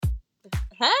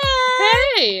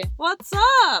Hey! What's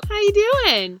up? How you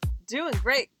doing? Doing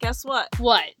great. Guess what?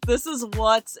 What? This is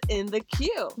What's in the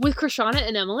Queue. With Krishana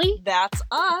and Emily? That's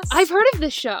us. I've heard of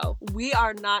this show. We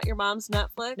are not your mom's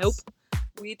Netflix. Nope.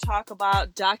 We talk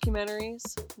about documentaries.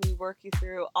 We work you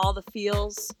through all the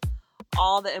feels,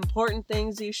 all the important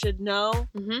things you should know.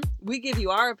 Mm-hmm. We give you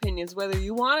our opinions, whether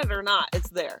you want it or not. It's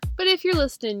there. But if you're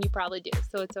listening, you probably do,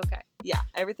 so it's okay. Yeah,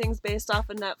 everything's based off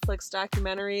of Netflix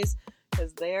documentaries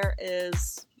because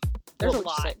there's a what would you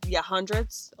lot. say? Yeah,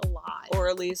 hundreds. A lot. Or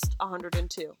at least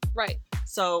 102. Right.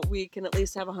 So we can at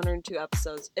least have 102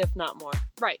 episodes, if not more.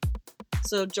 Right.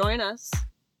 So join us,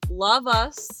 love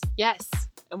us, Yes.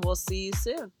 and we'll see you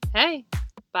soon. Hey.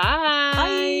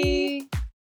 Bye. Bye.